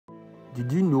Did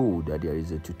you know that there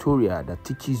is a tutorial that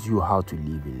teaches you how to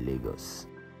live in Lagos?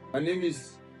 My name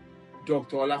is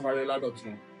Dr. Olafayola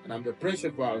Dotun, and I'm the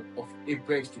principal of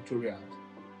Apex Tutorials.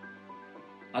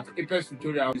 At Apex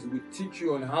Tutorials, we teach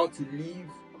you on how to live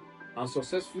and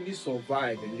successfully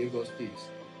survive in Lagos State.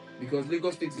 Because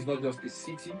Lagos State is not just a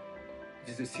city, it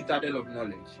is a citadel of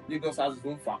knowledge. Lagos has its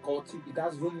own faculty, it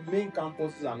has its own main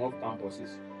campuses and off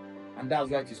campuses. And that's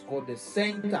why it is called the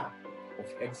Center of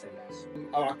Excellence.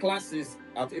 Our classes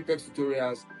at Apex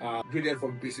Tutorials are graded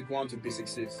from Basic 1 to Basic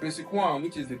 6. Basic 1,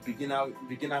 which is the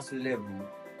beginner's level,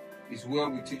 is where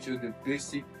we teach you the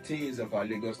basic things about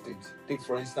Lagos State. Take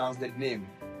for instance the name.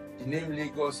 The name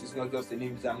Lagos is not just a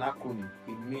name, it's an acronym.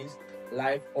 It means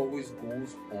life always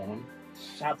goes on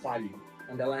sharply.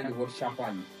 Underline the word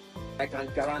sharply. I can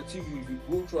guarantee you, if you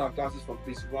go through our classes from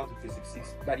Basic 1 to Basic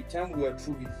 6, by the time we are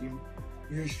through with you,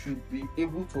 you should be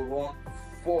able to run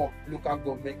 4 local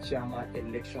government chairman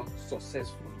elections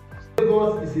successfully.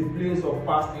 Lagos is a place of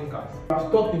fast thinkers. You are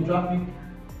stuck in traffic.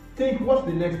 Think, what's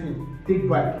the next thing? Take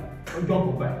bike or jump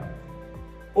on bike.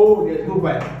 Oh, there's no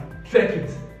bike. Trek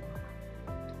it.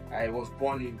 I was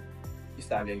born in East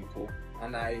Alenko,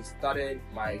 and I started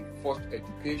my first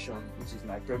education, which is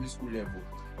my primary school level,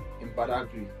 in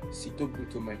Badagry,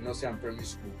 Sitobuto Nursery and Primary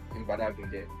School in Badagry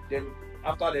there. Then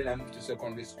after that I moved to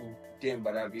secondary school there in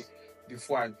Badagry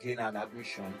before I gained an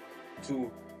admission to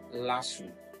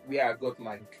LASU, where I got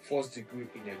my first degree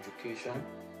in education.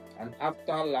 And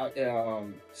after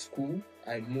school,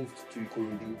 I moved to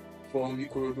Ikorodu. From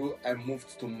Ikorodu, I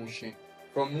moved to Mushin.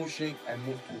 From Mushin, I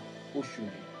moved to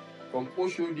Oshodi. From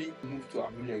Oshodi, I moved to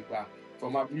Abulegba.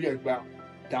 From Abulegba,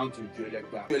 down to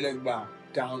Jolegba. Jolegba,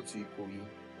 down to Ikoyi.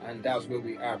 And that's where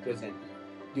we are presently.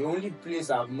 The only place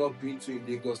I've not been to in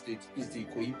Lagos State is the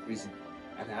Ikoyi prison.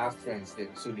 And I have friends there,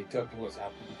 so they tell me what's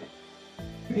happening there.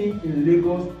 Everything in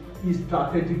Lagos is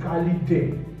strategically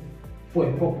there for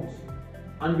a purpose.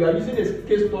 And we are using a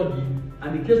case study,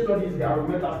 and the case study is the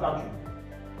Arometa statue.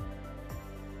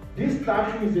 This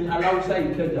statue is in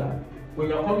Alausa Ikeja. When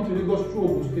you are coming to Lagos through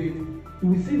Ogun State, you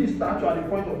will see this statue at the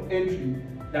point of entry.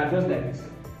 They are just like this.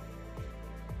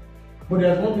 But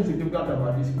there's one thing significant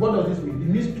about this. What does this mean? It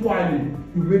means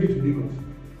twirling, you made it to Lagos.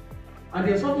 And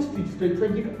there's something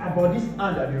strategic about this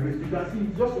hand that they raise. You can see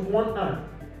it's just one hand,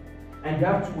 and they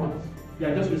have 2 hands. They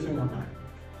are just raising one hand.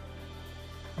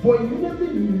 But immediately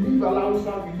you leave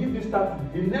Alausa, you leave this statue,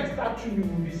 the next statue you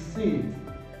will be seeing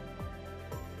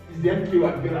is the MK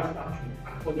Abiola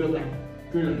statue, for just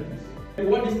like this. And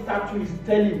what this statue is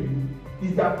telling you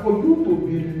is that for you to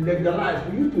be legalized,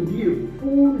 for you to be a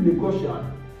full Lagosian,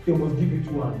 they must give you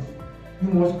 2 hands. You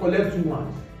must collect 2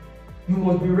 hands. You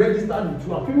must be registered with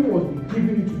 2 hands. People must be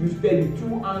giving it to you steady,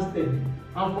 2 hands steady.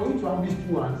 And for you to have these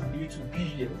 2 hands, you need to be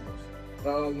here.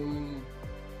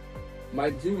 My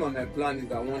dream and my plan is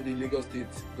that one day Lagos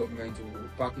State government will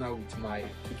partner with my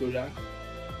tutorial,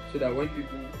 so that when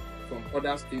people from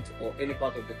other states or any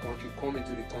part of the country come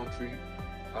into the country,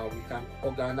 we can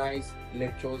organize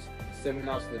lectures,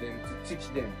 seminars for them to teach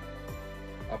them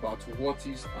about what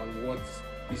is and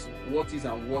what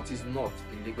is not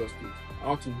in Lagos State.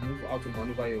 How to move, how to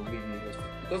maneuver your way in Lagos State.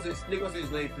 Because Lagos State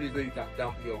is not a place where you can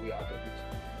dump your way out of it.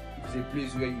 It's a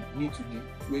place where you need to live,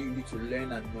 where you need to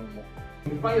learn and know more.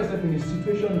 If you find yourself in a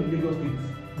situation in Lagos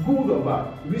State, good or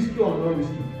bad, risky or not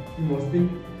risky, you must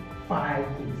think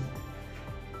 5 things.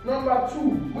 Number 2,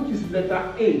 which is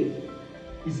letter A,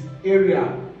 is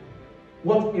area.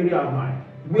 What area am I?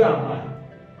 Where am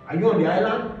I? Are you on the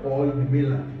island or in the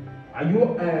mainland? Are you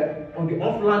on the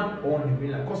offland or on the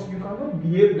mainland? Because you cannot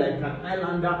behave like an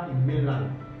islander in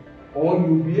mainland, or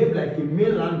you behave like a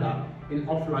mainlander in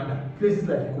offlander. Places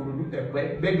like Ikorodu,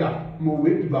 Epe, Bega, Mowe,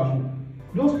 Ibafu.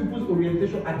 Those people's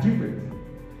orientation are different.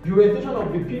 The orientation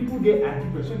of the people there are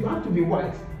different. So you have to be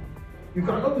wise. You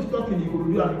cannot be stuck in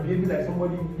Ikorodu and behaving like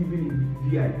somebody living in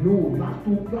VI. No, you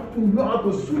have to know how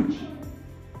to switch.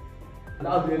 And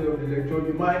that's the end of the lecture.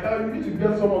 You need to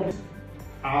get some of these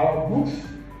our books.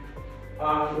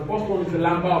 The first one is the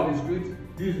Lamba of the Street.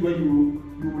 This is where you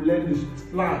learn the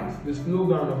slangs, the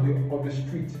slogan of the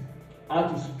street. How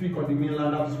to speak on the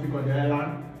mainland, how to speak on the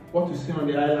island, what to say on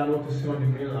the island, what to say on the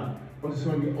mainland, what to say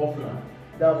on the offland.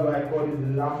 That's why I call it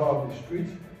the Lamba of the Street.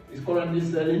 It's currently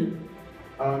selling.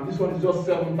 This one is just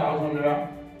 7,000 naira.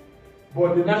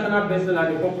 But the national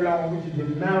bestseller, the popular one, which is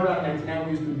the Naira 99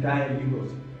 Ways to Die in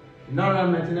Lagos. The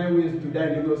Naira 99 Ways to Die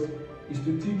in Lagos is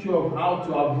to teach you of how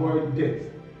to avoid death.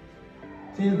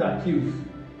 Things that kills.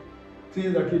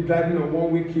 Things that keep driving on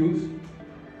one-way kills.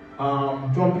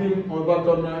 Jumping on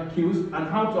terminal kills, and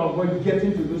how to avoid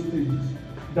getting to those stages.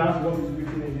 That's what is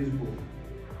written in this book.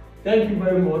 Thank you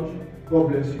very much. God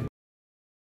bless you.